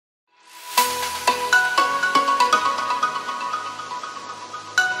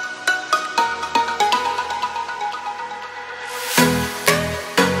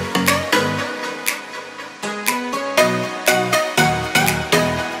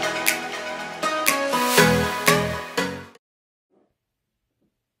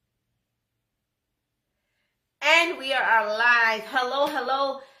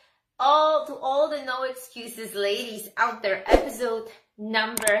excuses, ladies out there, episode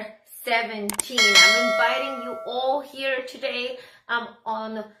number 17. I'm inviting you all here today. I'm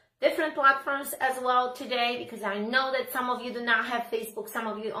on different platforms as well today because I know that some of you do not have Facebook, some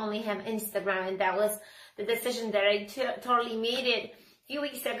of you only have Instagram, and that was the decision that I totally made it a few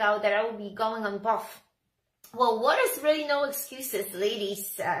weeks ago that I will be going on both. Well, what is really no excuses,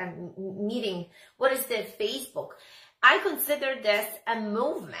 ladies, meeting? What is the Facebook? I consider this a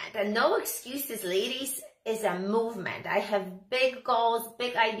movement, and no excuses, ladies, is a movement. I have big goals,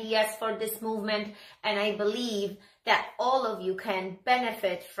 big ideas for this movement, and I believe that all of you can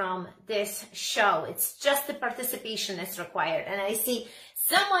benefit from this show. It's just the participation is required, and I see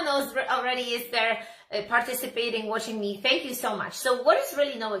someone else already is there participating, watching me. Thank you so much. So what is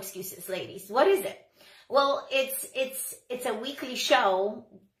really no excuses, ladies? What is it? Well, it's a weekly show,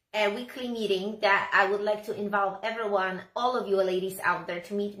 a weekly meeting that I would like to involve everyone, all of you ladies out there,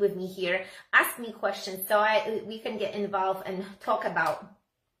 to meet with me here, ask me questions so we can get involved and talk about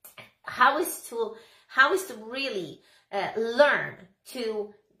how is to really learn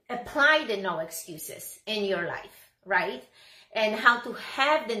to apply the no excuses in your life, right? And how to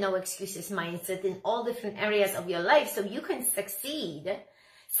have the no excuses mindset in all different areas of your life so you can succeed,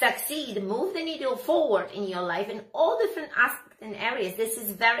 move the needle forward in your life in all different aspects and areas. This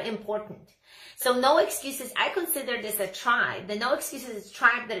is very important. So no excuses, I consider this a tribe. The no excuses is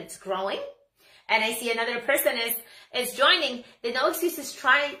tribe that it's growing. And I see another person is joining. The no excuses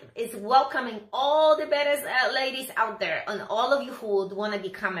tribe is welcoming all the badass ladies out there and all of you who would want to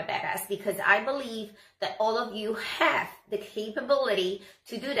become a badass, because I believe that all of you have the capability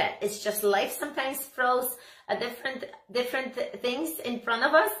to do that. It's just life sometimes throws a different things in front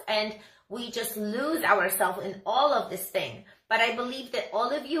of us, and we just lose ourselves in all of this thing. But I believe that all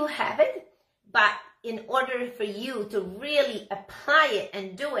of you have it, but in order for you to really apply it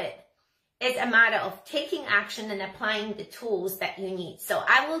and do it, it's a matter of taking action and applying the tools that you need. So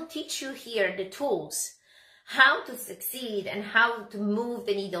I will teach you here the tools, how to succeed and how to move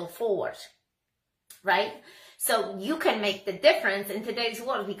the needle forward, right? So you can make the difference in today's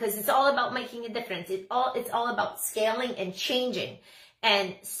world, because it's all about making a difference. It's all about scaling and changing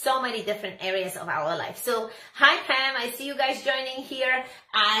and so many different areas of our life. So hi Pam, I see you guys joining here.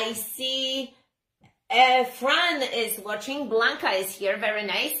 I see Fran is watching. Blanca is here. Very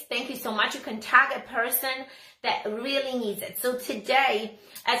nice. Thank you so much. You can tag a person that really needs it. So today,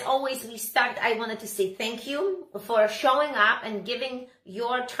 as always, I wanted to say thank you for showing up and giving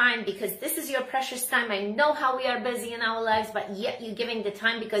your time, because this is your precious time. I know how we are busy in our lives, but yet you're giving the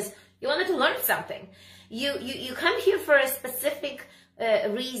time because you wanted to learn something. You come here for a specific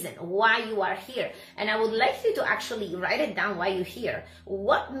reason why you are here, and I would like you to actually write it down why you're here.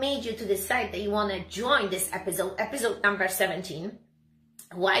 What made you to decide that you want to join this episode number 17?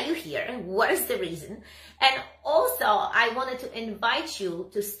 Why are you here? What is the reason? And also, I wanted to invite you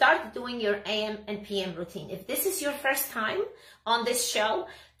to start doing your AM and PM routine. If this is your first time on this show,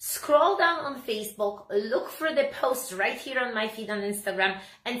 scroll down on Facebook, look for the post right here on my feed on Instagram,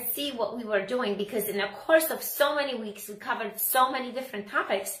 and see what we were doing, because in the course of so many weeks, we covered so many different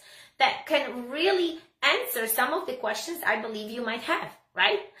topics that can really answer some of the questions I believe you might have,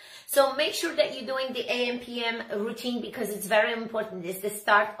 right? So make sure that you're doing the AM, PM routine, because it's very important. It's the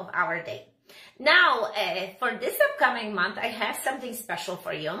start of our day. Now, for this upcoming month, I have something special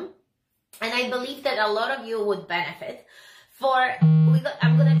for you, and I believe that a lot of you would benefit.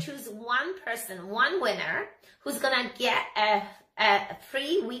 I'm going to choose one person, one winner, who's going to get a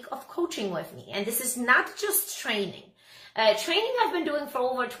free week of coaching with me. And this is not just training. Training I've been doing for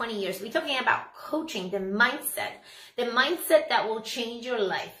over 20 years. We're talking about coaching, the mindset that will change your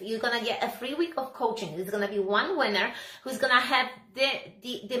life. You're going to get a free week of coaching. There's going to be one winner who's going to have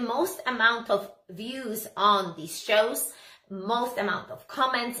the most amount of views on these shows, most amount of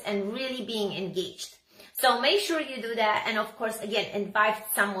comments, and really being engaged. So make sure you do that. And of course, again, invite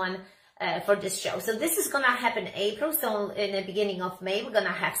someone for this show. So this is going to happen in April. So in the beginning of May, we're going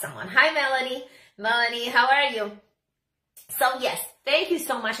to have someone. Hi, Melanie. Melanie, how are you? So yes, thank you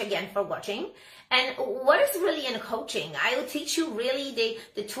so much again for watching. And what is really in coaching? I will teach you really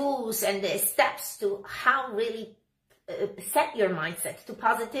the tools and the steps to how really set your mindset to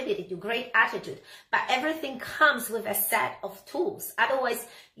positivity, to great attitude. But everything comes with a set of tools. Otherwise,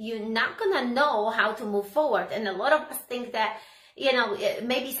 you're not going to know how to move forward. And a lot of us think that, you know,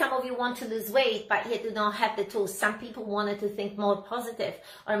 maybe some of you want to lose weight, but yet you don't have the tools. Some people wanted to think more positive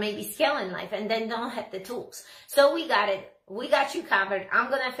or maybe scale in life and then don't have the tools. So we got it. We got you covered. I'm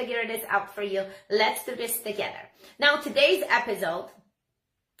going to figure this out for you. Let's do this together. Now, today's episode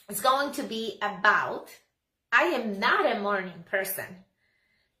is going to be about, I am not a morning person.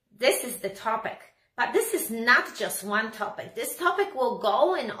 This is the topic. But this is not just one topic. This topic will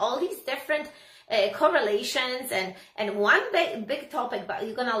go in all these different correlations and one big topic, but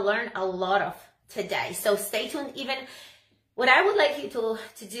you're gonna learn a lot of today. So stay tuned. Even what I would like you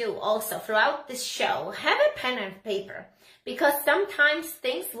to do also throughout this show, have a pen and paper, because sometimes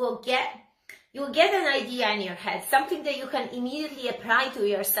things you'll get an idea in your head, something that you can immediately apply to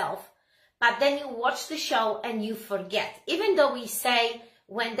yourself, but then you watch the show and you forget. Even though we say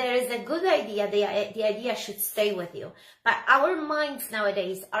when there is a good idea, the idea should stay with you. But our minds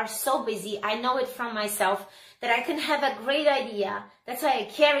nowadays are so busy. I know it from myself that I can have a great idea. That's why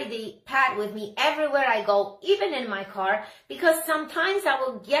I carry the pad with me everywhere I go, even in my car, because sometimes I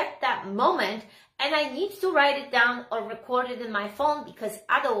will get that moment and I need to write it down or record it in my phone, because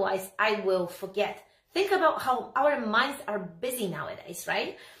otherwise I will forget. Think about how our minds are busy nowadays,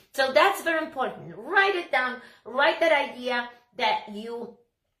 right? So that's very important. Write it down, write that idea that you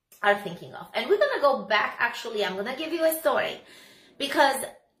are thinking of. And we're going to go back. Actually, I'm going to give you a story, because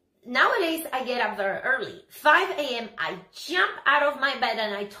nowadays I get up very early. 5 a.m. I jump out of my bed,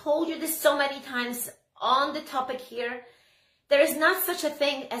 and I told you this so many times on the topic here. There is not such a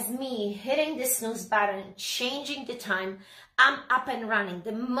thing as me hitting the snooze button, changing the time. I'm up and running.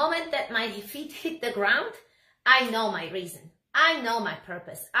 The moment that my feet hit the ground, I know my reason. I know my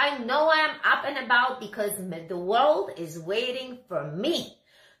purpose. I know I am up and about because the world is waiting for me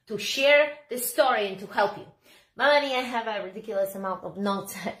to share this story and to help you. Melanie, I have a ridiculous amount of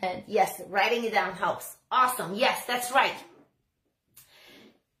notes, and yes, writing it down helps. Awesome. Yes, that's right.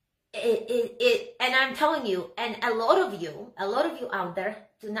 And I'm telling you, and a lot of you out there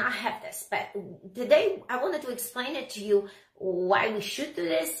do not have this, but today I wanted to explain it to you why we should do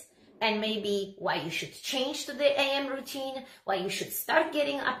this, and maybe why you should change to the AM routine, why you should start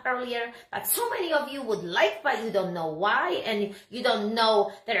getting up earlier. But so many of you would like, but you don't know why, and you don't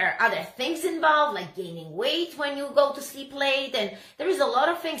know there are other things involved, like gaining weight when you go to sleep late, and there is a lot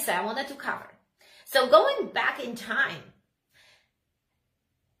of things that I wanted to cover. So going back in time,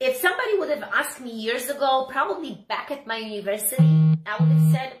 if somebody would have asked me years ago, probably back at my university, I would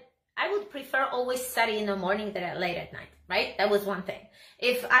have said, I would prefer always study in the morning than late at night, right? That was one thing.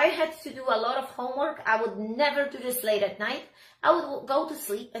 If I had to do a lot of homework, I would never do this late at night. I would go to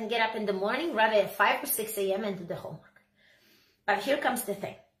sleep and get up in the morning, rather at 5 or 6 a.m. and do the homework. But here comes the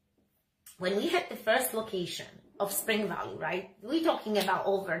thing. When we had the first location of Spring Valley, right? We're talking about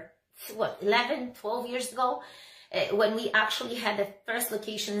over, 11, 12 years ago, when we actually had the first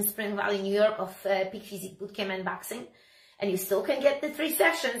location in Spring Valley, New York, of Peak Physique Bootcamp and Boxing. And you still can get the 3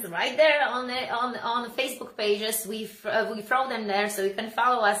 sessions right there on the Facebook pages. We throw them there so you can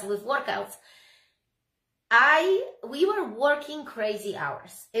follow us with workouts. We were working crazy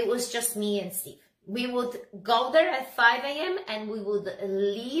hours. It was just me and Steve. We would go there at 5 a.m. and we would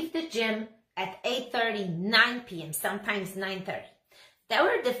leave the gym at 8:30, 9 p.m., sometimes 9:30. That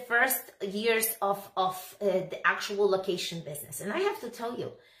were the first years of the actual location business. And I have to tell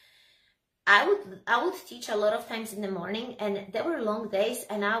you, I would teach a lot of times in the morning, and there were long days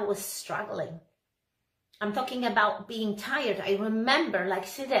and I was struggling. I'm talking about being tired. I remember, like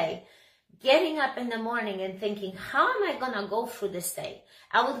today, getting up in the morning and thinking, how am I going to go through this day?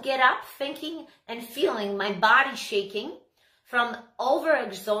 I would get up thinking and feeling my body shaking from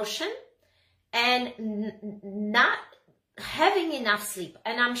overexhaustion and not having enough sleep.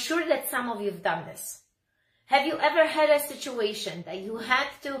 And I'm sure that some of you have done this. Have you ever had a situation that you had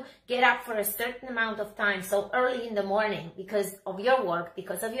to get up for a certain amount of time, so early in the morning, because of your work,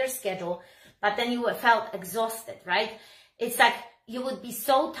 because of your schedule, but then you felt exhausted, right? It's like you would be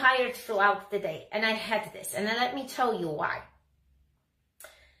so tired throughout the day. And I had this. And then let me tell you why.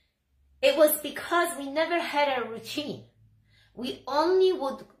 It was because we never had a routine. We only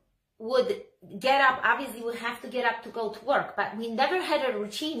would get up. Obviously, we would have to get up to go to work, but we never had a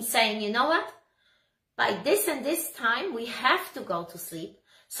routine saying, you know what? By this and this time, we have to go to sleep.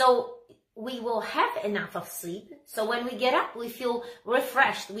 So we will have enough of sleep. So when we get up, we feel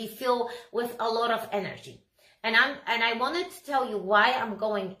refreshed. We feel with a lot of energy. And I wanted to tell you why I'm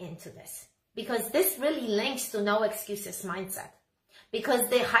going into this, because this really links to no excuses mindset. Because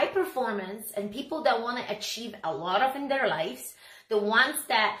the high performance and people that want to achieve a lot of in their lives, the ones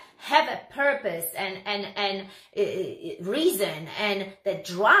that have a purpose and reason and the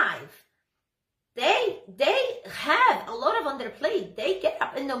drive, they have a lot on their plate. They get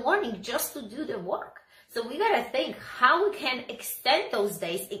up in the morning just to do the work. So we got to think how we can extend those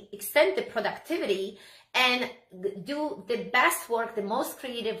days, extend the productivity, and do the best work, the most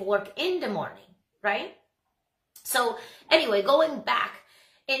creative work in the morning, right? So anyway, going back,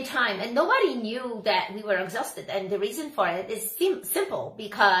 in time, and nobody knew that we were exhausted. And the reason for it is simple,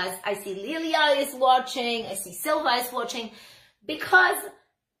 because I see Lilia is watching, I see Silva is watching, because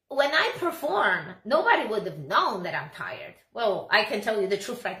when I perform, nobody would have known that I'm tired. Well, I can tell you the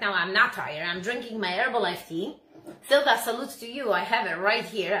truth right now, I'm not tired. I'm drinking my Herbalife tea. Silva, salutes to you. I have it right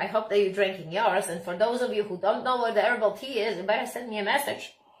here. I hope that you're drinking yours. And for those of you who don't know what the herbal tea is, you better send me a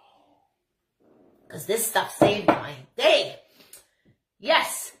message, because this stuff saved my day.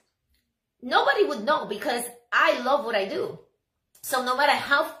 Yes, nobody would know, because I love what I do. So no matter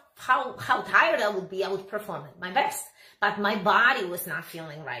how tired I would be, I would perform at my best. But my body was not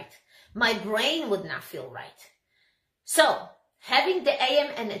feeling right. My brain would not feel right. So having the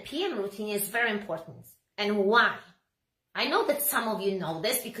AM and the PM routine is very important. And why? I know that some of you know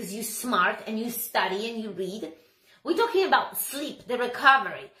this because you're smart and you study and you read. We're talking about sleep, the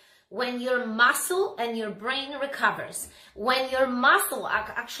recovery. When your muscle and your brain recovers, when your muscle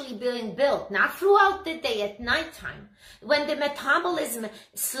are actually being built, not throughout the day, at nighttime, when the metabolism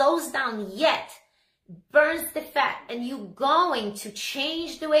slows down yet, burns the fat, and you're going to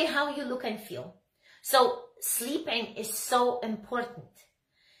change the way how you look and feel. So sleeping is so important.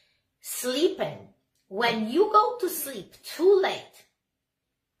 Sleeping, when you go to sleep too late,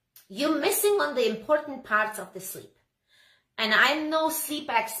 you're missing on the important parts of the sleep. And I'm no sleep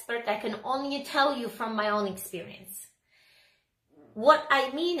expert. I can only tell you from my own experience. What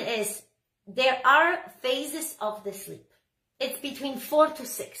I mean is, there are phases of the sleep. It's between 4 to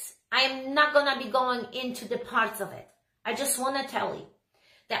 6. I am not going to be going into the parts of it. I just want to tell you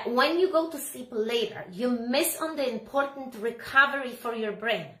that when you go to sleep later, you miss on the important recovery for your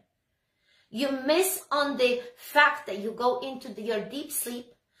brain. You miss on the fact that you go into your deep sleep,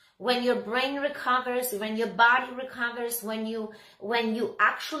 when your brain recovers, when your body recovers, when you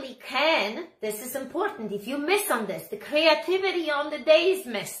actually can. This is important. If you miss on this, the creativity on the day is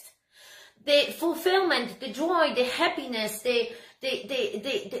missed. The fulfillment, the joy, the happiness, the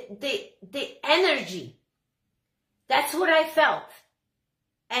energy. That's what I felt.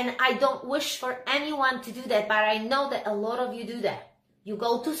 And I don't wish for anyone to do that, but I know that a lot of you do that. You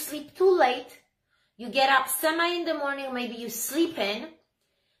go to sleep too late. You get up semi in the morning, maybe you sleep in,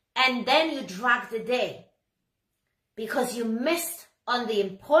 and then you drag the day because you missed on the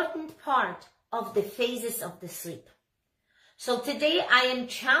important part of the phases of the sleep. So today I am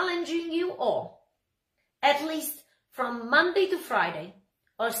challenging you all, at least from Monday to Friday,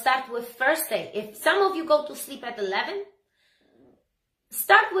 or start with first day. If some of you go to sleep at 11,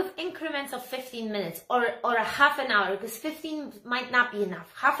 start with increments of 15 minutes or a half an hour, because 15 might not be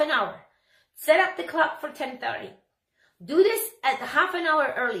enough. Half an hour. Set up the clock for 10:30. Do this at half an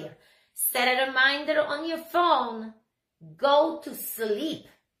hour earlier. Set a reminder on your phone. Go to sleep.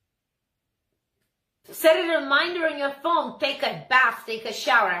 Set a reminder on your phone. Take a bath, take a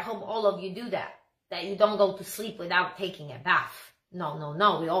shower. I hope all of you do that. That you don't go to sleep without taking a bath. No.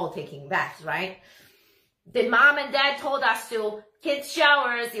 We're all taking baths, right? The mom and dad told us to. Kids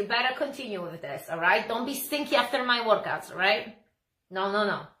showers, you better continue with this, all right? Don't be stinky after my workouts, all right?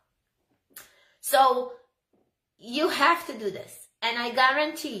 No. So you have to do this. And I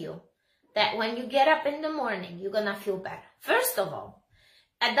guarantee you that when you get up in the morning, you're going to feel better. First of all,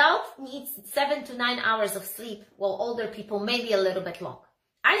 adult needs 7 to 9 hours of sleep, while older people maybe a little bit long.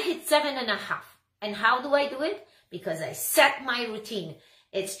 I hit 7.5. And how do I do it? Because I set my routine.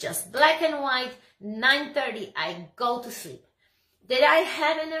 It's just black and white. 9:30, I go to sleep. Did I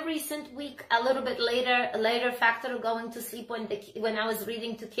have in a recent week a little bit later factor of going to sleep when I was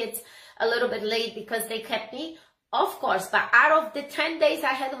reading to kids a little bit late because they kept me? Of course, but out of the 10 days,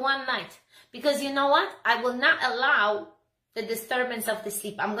 I had one night. Because you know what? I will not allow the disturbance of the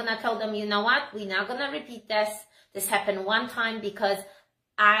sleep. I'm going to tell them, you know what? We're not going to repeat this. This happened one time because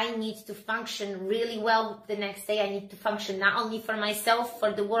I need to function really well the next day. I need to function not only for myself,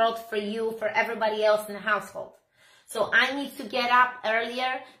 for the world, for you, for everybody else in the household. So I need to get up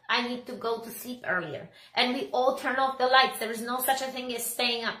earlier. I need to go to sleep earlier. And we all turn off the lights. There is no such a thing as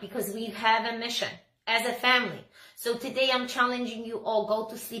staying up because we have a mission as a family. So today I'm challenging you all, go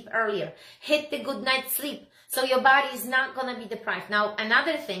to sleep earlier. Hit the good night's sleep so your body is not going to be deprived. Now,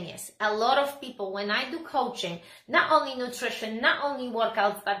 another thing is, a lot of people, when I do coaching, not only nutrition, not only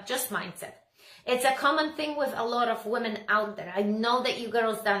workouts, but just mindset. It's a common thing with a lot of women out there. I know that you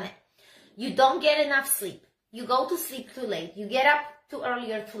girls done it. You don't get enough sleep. You go to sleep too late. You get up too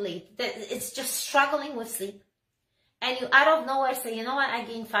early or too late. It's just struggling with sleep. And you out of nowhere say, you know what, I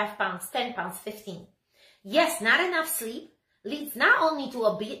gained 5 pounds, 10 pounds, 15. Yes, not enough sleep leads not only to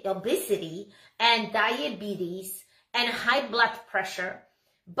obesity and diabetes and high blood pressure,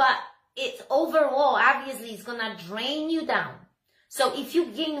 but it's overall, obviously, it's going to drain you down. So if you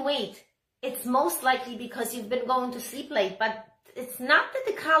gain weight, it's most likely because you've been going to sleep late, but it's not that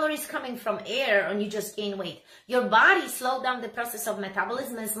the calories coming from air and you just gain weight. Your body slowed down the process of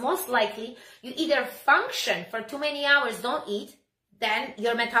metabolism. It's most likely you either function for too many hours, don't eat, then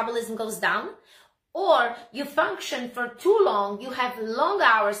your metabolism goes down, or you function for too long, you have long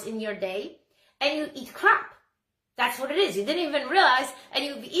hours in your day, and you eat crap. That's what it is. You didn't even realize, and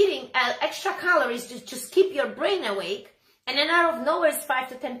you'll be eating extra calories to just keep your brain awake, and then out of nowhere it's 5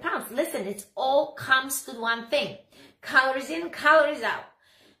 to 10 pounds. Listen, it all comes to one thing. Calories in, calories out.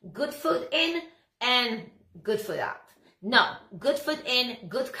 Good food in and good food out. No, good food in,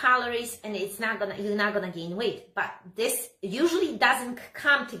 good calories, and you're not gonna gain weight. But this usually doesn't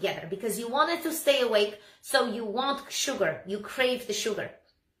come together because you wanted to stay awake, so you want sugar. You crave the sugar.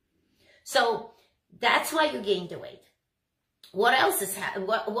 So that's why you gained the weight. What else is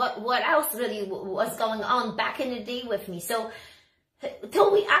what else really was going on back in the day with me? So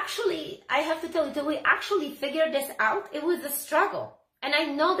till we actually figured this out, it was a struggle. And I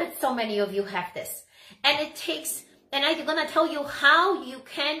know that so many of you have this. And I'm gonna tell you how you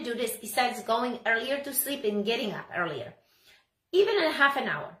can do this besides going earlier to sleep and getting up earlier. Even in half an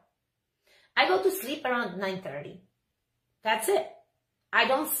hour. I go to sleep around 9:30. That's it. I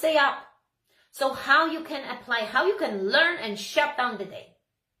don't stay up. So how you can learn and shut down the day.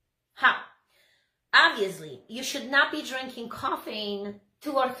 How? Obviously, you should not be drinking caffeine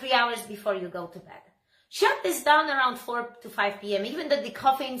 2 or 3 hours before you go to bed. Shut this down around 4 to 5 p.m. Even though the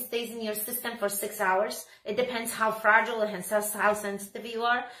caffeine stays in your system for 6 hours. It depends how fragile and how sensitive you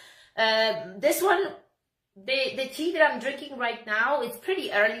are. This one, the tea that I'm drinking right now, it's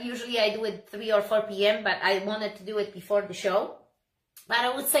pretty early. Usually I do it 3 or 4 p.m., but I wanted to do it before the show. But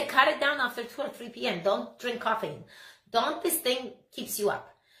I would say cut it down after 2 or 3 p.m. Don't drink caffeine. This thing keeps you up.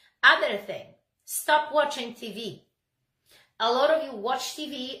 Other thing, stop watching TV. A lot of you watch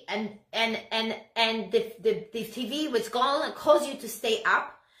TV and the TV was going to cause you to stay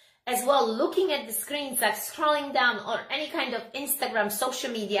up as well. Looking at the screens, like scrolling down or any kind of Instagram,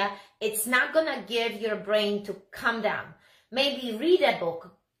 social media, it's not going to give your brain to calm down. Maybe read a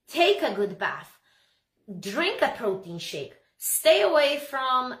book, take a good bath, drink a protein shake, stay away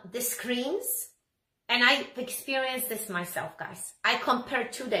from the screens. And I've experienced this myself, guys. I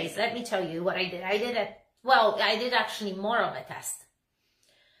compared 2 days. Let me tell you what I did. I did actually more of a test.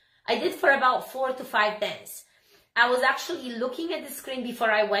 I did for about 4 to 5 days. I was actually looking at the screen before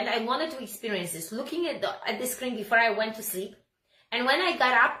I went. I wanted to experience this, looking at the screen before I went to sleep. And when I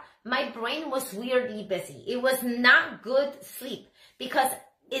got up, my brain was weirdly busy. It was not good sleep because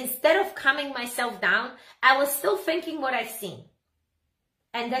instead of calming myself down, I was still thinking what I've seen.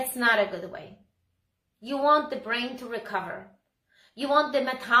 And that's not a good way. You want the brain to recover. You want the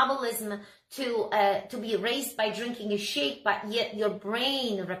metabolism to be raised by drinking a shake, but yet your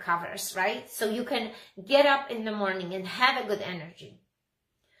brain recovers, right? So you can get up in the morning and have a good energy.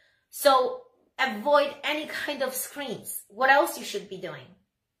 So avoid any kind of screens. What else you should be doing?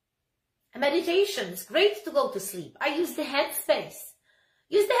 Meditation is great to go to sleep. I use the Headspace.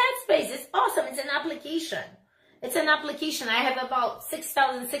 Use the Headspace. It's awesome. It's an application. It's an application. I have about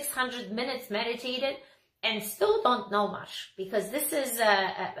 6,600 minutes meditated and still don't know much because this is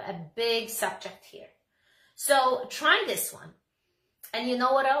a big subject here. So try this one. And you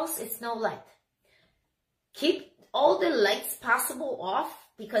know what else? It's no light. Keep all the lights possible off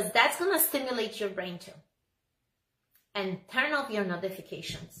because that's going to stimulate your brain too. And turn off your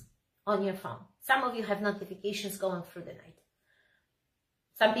notifications on your phone. Some of you have notifications going through the night.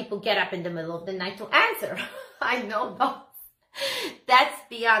 Some people get up in the middle of the night to answer. I know, but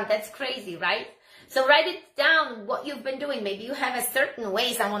that's crazy, right? So write it down what you've been doing. Maybe you have a certain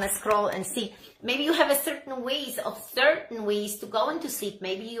ways. I want to scroll and see. Maybe you have a certain ways to go into sleep.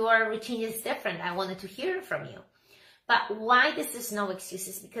 Maybe your routine is different. I wanted to hear from you. But why this is no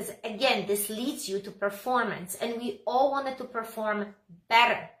excuses? Because again, this leads you to performance and we all wanted to perform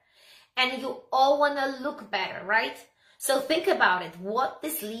better. And you all want to look better, right? So think about it, what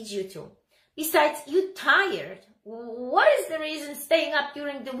this leads you to. Besides, you're tired. What is the reason staying up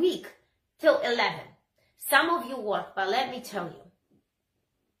during the week till 11? Some of you work, but let me tell you.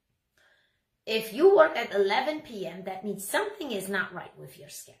 If you work at 11 p.m., that means something is not right with your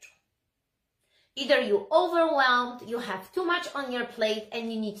schedule. Either you're overwhelmed, you have too much on your plate,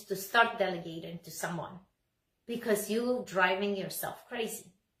 and you need to start delegating to someone because you're driving yourself crazy.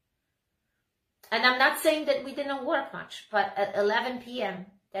 And I'm not saying that we didn't work much, but at 11 p.m.,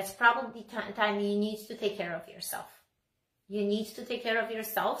 that's probably time you need to take care of yourself. You need to take care of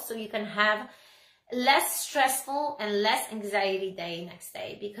yourself so you can have less stressful and less anxiety day next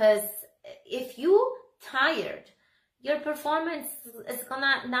day. Because if you're tired, your performance is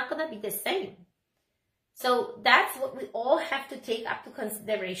not gonna be the same. So that's what we all have to take up to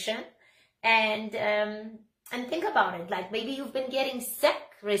consideration, and think about it. Like, maybe you've been getting sick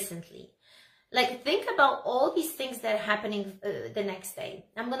recently. Like, think about all these things that are happening the next day.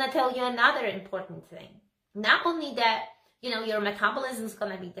 I'm going to tell you another important thing. Not only that, your metabolism is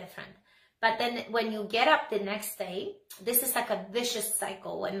going to be different, but then when you get up the next day, this is like a vicious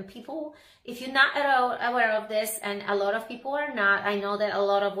cycle. When people, if you're not aware of this, and a lot of people are not, I know that a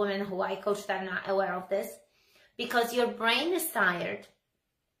lot of women who I coach are not aware of this, because your brain is tired.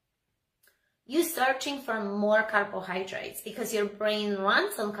 You're searching for more carbohydrates because your brain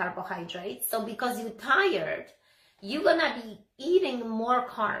runs on carbohydrates. So because you're tired, you're going to be eating more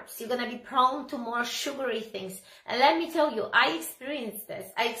carbs. You're going to be prone to more sugary things. And let me tell you, I experienced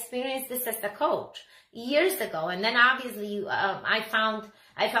this. I experienced this as a coach years ago. And then obviously I found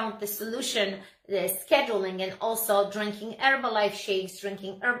the solution, the scheduling, and also drinking Herbalife shakes,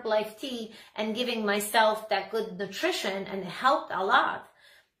 drinking Herbalife tea, and giving myself that good nutrition, and it helped a lot.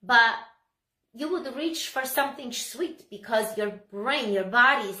 But you would reach for something sweet because your brain, your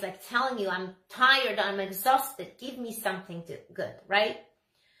body is like telling you, I'm tired, I'm exhausted, give me something good, right?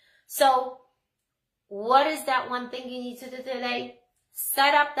 So what is that one thing you need to do today?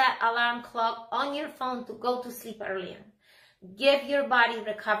 Set up that alarm clock on your phone to go to sleep earlier. Give your body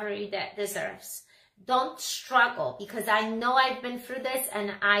recovery that deserves. Don't struggle, because I know I've been through this,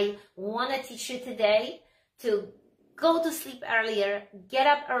 and I want to teach you today to go to sleep earlier, get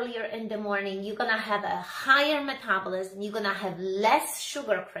up earlier in the morning. You're going to have a higher metabolism. You're going to have less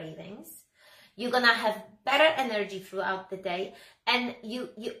sugar cravings. You're going to have better energy throughout the day. And you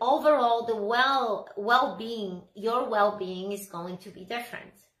overall, the well-being, your well-being is going to be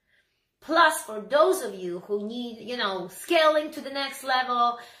different. Plus, for those of you who need, scaling to the next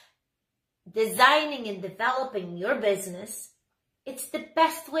level, designing and developing your business, it's the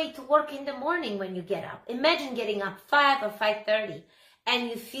best way to work in the morning when you get up. Imagine getting up 5 or 5:30 and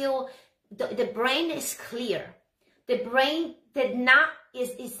you feel the brain is clear. The brain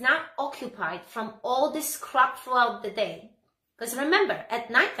is not occupied from all this crap throughout the day. Because remember, at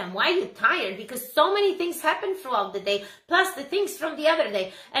nighttime, why are you tired? Because so many things happen throughout the day, plus the things from the other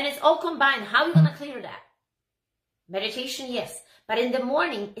day, and it's all combined. How are you going to clear that? Meditation, yes. But in the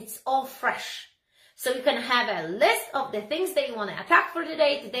morning, it's all fresh. So you can have a list of the things that you want to attack for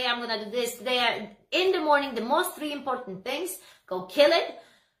today. Today I'm going to do this. Today, in the morning, the most 3 important things. Go kill it.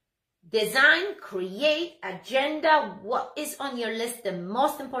 Design, create, agenda. What is on your list? The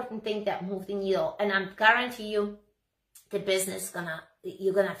most important thing that moves the needle. And I guarantee you, the business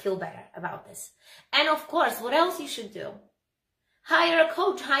you're going to feel better about this. And of course, what else you should do? Hire a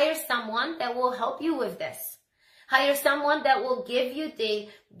coach. Hire someone that will help you with this. Hire someone that will give you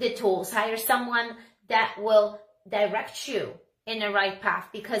the tools. Hire someone that will direct you in the right path,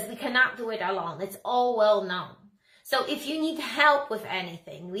 because we cannot do it alone. It's all well known. So if you need help with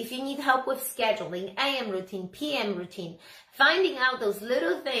anything, if you need help with scheduling, AM routine, PM routine, finding out those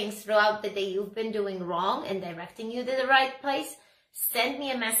little things throughout the day you've been doing wrong and directing you to the right place, send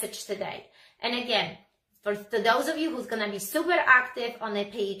me a message today. And again, for those of you who's going to be super active on the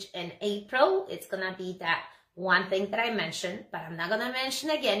page in April, it's going to be that one thing that I mentioned, but I'm not going to mention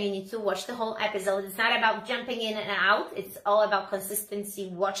again. You need to watch the whole episode. It's not about jumping in and out. It's all about consistency,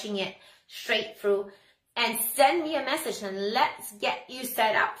 watching it straight through. And send me a message and let's get you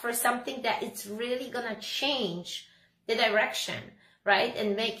set up for something that it's really going to change the direction, right?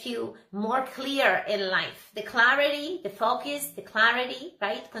 And make you more clear in life. The clarity, the focus, the clarity,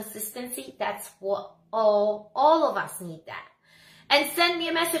 right? Consistency, that's what all of us need that. And send me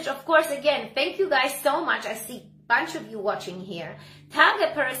a message. Of course, again, thank you guys so much. I see a bunch of you watching here. Tag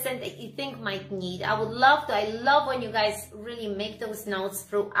a person that you think might need. I would love to. I love when you guys really make those notes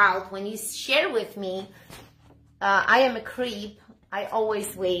throughout. When you share with me, I am a creep. I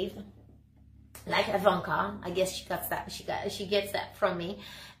always wave. Like Ivanka. I guess she gets that. She gets that from me.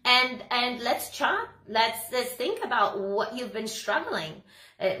 And let's chat. Let's think about what you've been struggling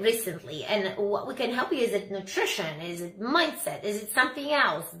recently, and what we can help you. Is it nutrition? Is it mindset? Is it something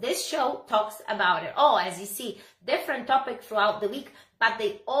else? This show talks about it all. As you see, different topics throughout the week, but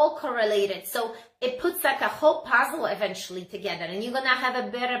they all correlated. So it puts like a whole puzzle eventually together, and you're gonna have a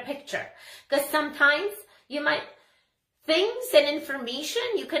better picture. Because sometimes you might things and information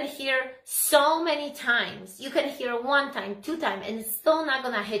you can hear so many times. You can hear 1 time, 2 times, and it's still not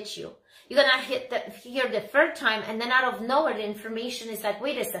gonna hit you. You're gonna hear the 3rd time, and then out of nowhere, the information is like,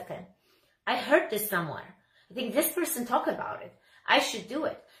 wait a second, I heard this somewhere. I think this person talked about it. I should do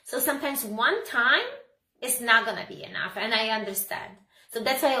it. So sometimes 1 time is not gonna be enough, and I understand. So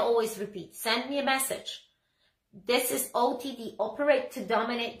that's why I always repeat, send me a message. This is OTD, Operate to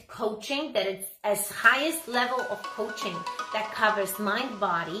Dominate coaching, that it's as highest level of coaching that covers mind,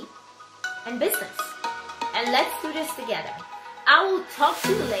 body, and business. And let's do this together. I will talk to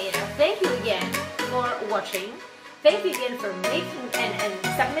you later. Thank you again for watching. Thank you again for making and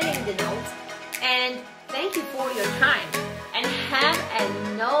submitting the notes. And thank you for your time. And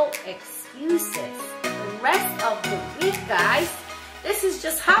have no excuses the rest of the week, guys. This is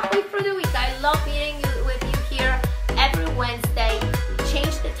just halfway through the week. I love being with you here every Wednesday. We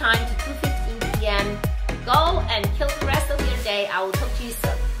change the time to 2:15 p.m. Go and kill the rest of your day. I will talk to you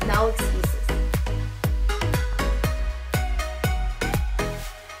soon. No excuses.